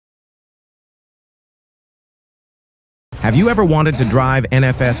Have you ever wanted to drive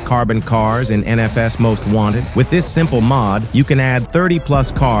NFS Carbon cars in NFS Most Wanted? With this simple mod, you can add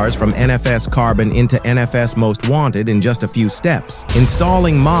 30+ cars from NFS Carbon into NFS Most Wanted in just a few steps.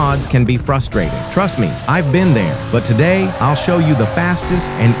 Installing mods can be frustrating. Trust me, I've been there. But today, I'll show you the fastest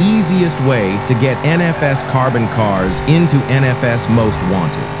and easiest way to get NFS Carbon cars into NFS Most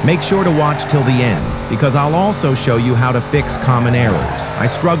Wanted. Make sure to watch till the end, because I'll also show you how to fix common errors. I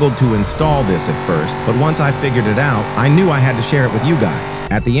struggled to install this at first, but once I figured it out, I knew I had to share it with you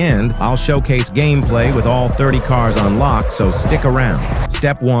guys. At the end, I'll showcase gameplay with all 30 cars unlocked, so stick around.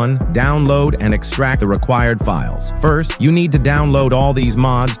 Step 1. Download and extract the required files. First, you need to download all these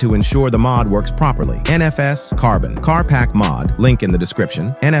mods to ensure the mod works properly. NFS Carbon, Car Pack mod, link in the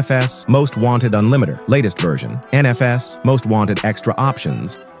description. NFS Most Wanted Unlimiter, latest version. NFS Most Wanted Extra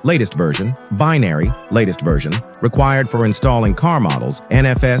Options, latest version. Binary, latest version. Required for installing car models.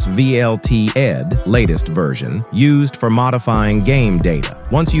 NFS VltEd, latest version. Used for modifying game data.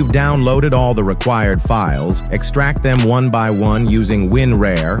 Once you've downloaded all the required files, extract them one by one using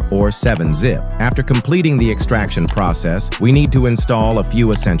WinRAR or 7-zip. After completing the extraction process, we need to install a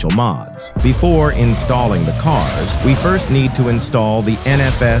few essential mods. Before installing the cars, we first need to install the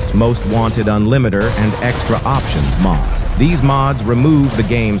NFS Most Wanted Unlimiter and Extra Options mod. These mods remove the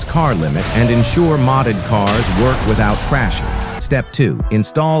game's car limit and ensure modded cars work without crashes. Step 2.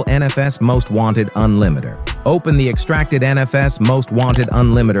 Install NFS Most Wanted Unlimiter. Open the extracted NFS Most Wanted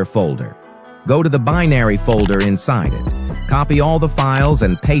Unlimiter folder. Go to the binary folder inside it. Copy all the files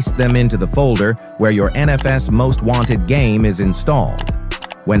and paste them into the folder where your NFS Most Wanted game is installed.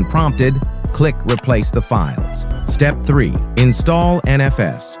 When prompted, click Replace the files. Step 3. Install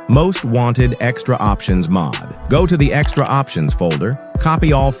NFS Most Wanted Extra Options mod. Go to the Extra Options folder,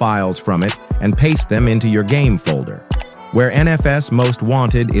 copy all files from it, and paste them into your game folder, where NFS Most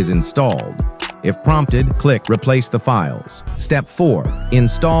Wanted is installed. If prompted, click Replace the files. Step 4.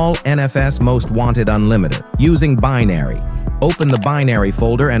 Install NFS Most Wanted Unlimiter using Binary. Open the Binary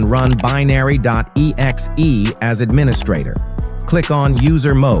folder and run binary.exe as administrator. Click on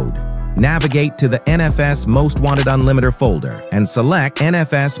User Mode. Navigate to the NFS Most Wanted Unlimiter folder and select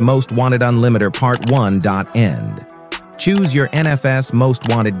NFS Most Wanted Unlimiter Part 1.end. Choose your NFS Most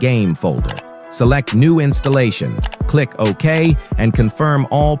Wanted game folder. Select New Installation. Click OK and confirm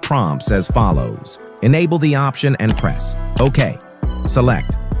all prompts as follows. Enable the option and press OK.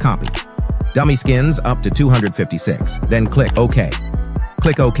 Select Copy. Dummy skins up to 256. Then click OK.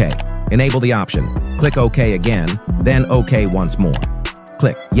 Click OK. Enable the option. Click OK again, then OK once more.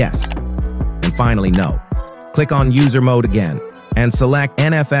 Click Yes. And finally No. Click on User Mode again and select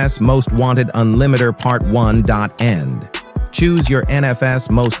NFS Most Wanted Unlimiter Part 1.end. Choose your NFS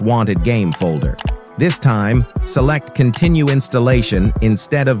Most Wanted game folder. This time, select Continue Installation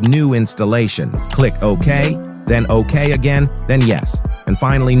instead of New Installation. Click OK, then OK again, then Yes, and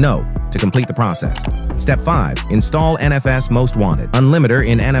finally No to complete the process. Step 5. Install NFS Most Wanted Unlimiter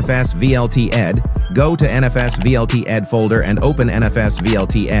in NFS VltEd. Go to NFS VltEd folder and open NFS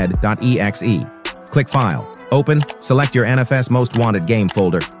VltEd.exe. Click File. Open, select your NFS Most Wanted game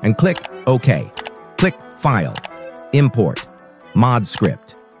folder, and click OK. Click File. Import. Mod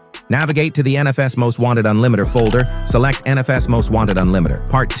script. Navigate to the NFS Most Wanted Unlimiter folder, select NFS Most Wanted Unlimiter,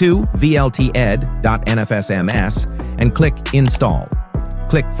 Part 2, VltEd.nfsms, and click Install.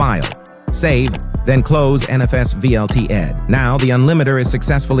 Click File. Save, then close NFS VltEd. Now the Unlimiter is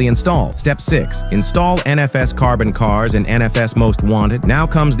successfully installed. Step 6. Install NFS Carbon cars in NFS Most Wanted. Now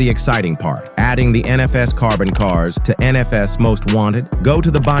comes the exciting part, adding the NFS Carbon cars to NFS Most Wanted. Go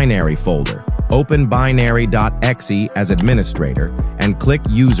to the Binary folder. Open binary.exe as administrator and click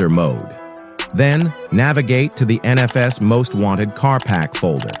User Mode. Then, navigate to the NFS Most Wanted Car Pack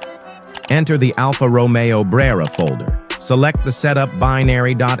folder. Enter the Alfa Romeo Brera folder. Select the Setup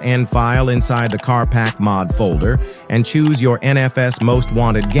binary.end file inside the Car Pack mod folder and choose your NFS Most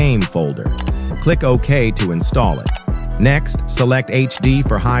Wanted game folder. Click OK to install it. Next, select HD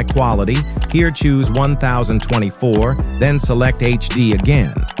for high quality. Here choose 1024, then select HD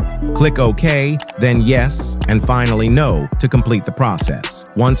again. Click OK, then Yes, and finally No to complete the process.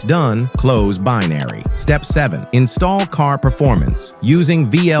 Once done, close Binary. Step 7. Install car performance using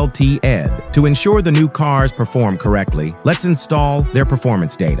VltEd. To ensure the new cars perform correctly, let's install their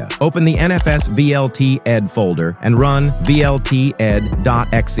performance data. Open the NFS VltEd folder and run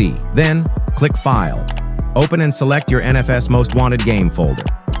VltEd.exe. Then, click File. Open and select your NFS Most Wanted game folder.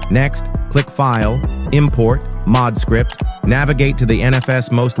 Next, click File, Import, Mod Script, navigate to the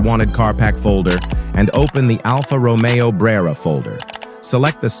NFS Most Wanted Car Pack folder, and open the Alfa Romeo Brera folder.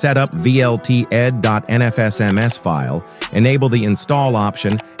 Select the Setup VltEd.nfsms file, enable the Install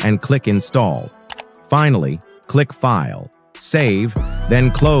option, and click Install. Finally, click File, Save,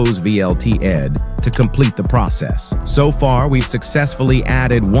 then close VltEd to complete the process. So far, we've successfully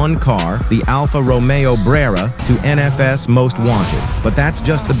added one car, the Alfa Romeo Brera, to NFS Most Wanted. But that's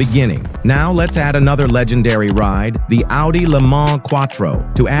just the beginning. Now let's add another legendary ride, the Audi Le Mans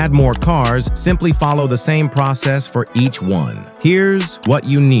Quattro. To add more cars, simply follow the same process for each one. Here's what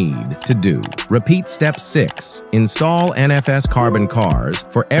you need to do. Repeat step 6. Install NFS Carbon cars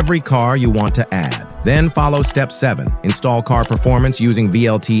for every car you want to add. Then follow step 7. Install car performance using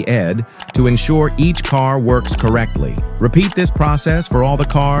VltEd to ensure each car works correctly. Repeat this process for all the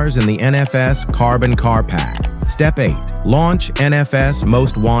cars in the NFS Carbon car pack. Step 8. Launch NFS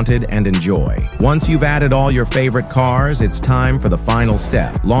Most Wanted and enjoy. Once you've added all your favorite cars, it's time for the final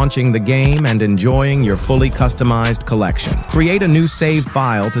step, launching the game and enjoying your fully customized collection. Create a new save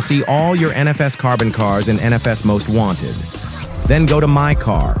file to see all your NFS Carbon cars in NFS Most Wanted. Then go to My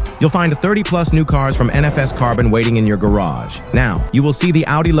Car. You'll find 30+ new cars from NFS Carbon waiting in your garage. Now, you will see the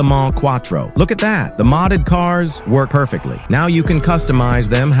Audi Le Mans Quattro. Look at that! The modded cars work perfectly. Now you can customize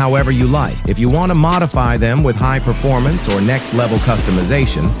them however you like. If you want to modify them with high performance or next level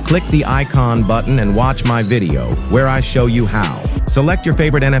customization, click the icon button and watch my video, where I show you how. Select your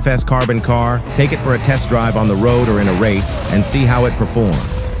favorite NFS Carbon car, take it for a test drive on the road or in a race, and see how it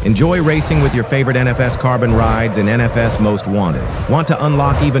performs. Enjoy racing with your favorite NFS Carbon rides in NFS Most Wanted. Want to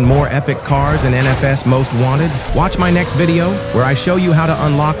unlock even more epic cars in NFS Most Wanted? Watch my next video, where I show you how to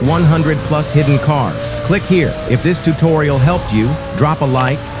unlock 100+ hidden cars. Click here. If this tutorial helped you, drop a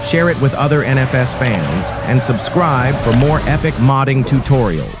like, share it with other NFS fans, and subscribe for more epic modding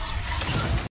tutorials.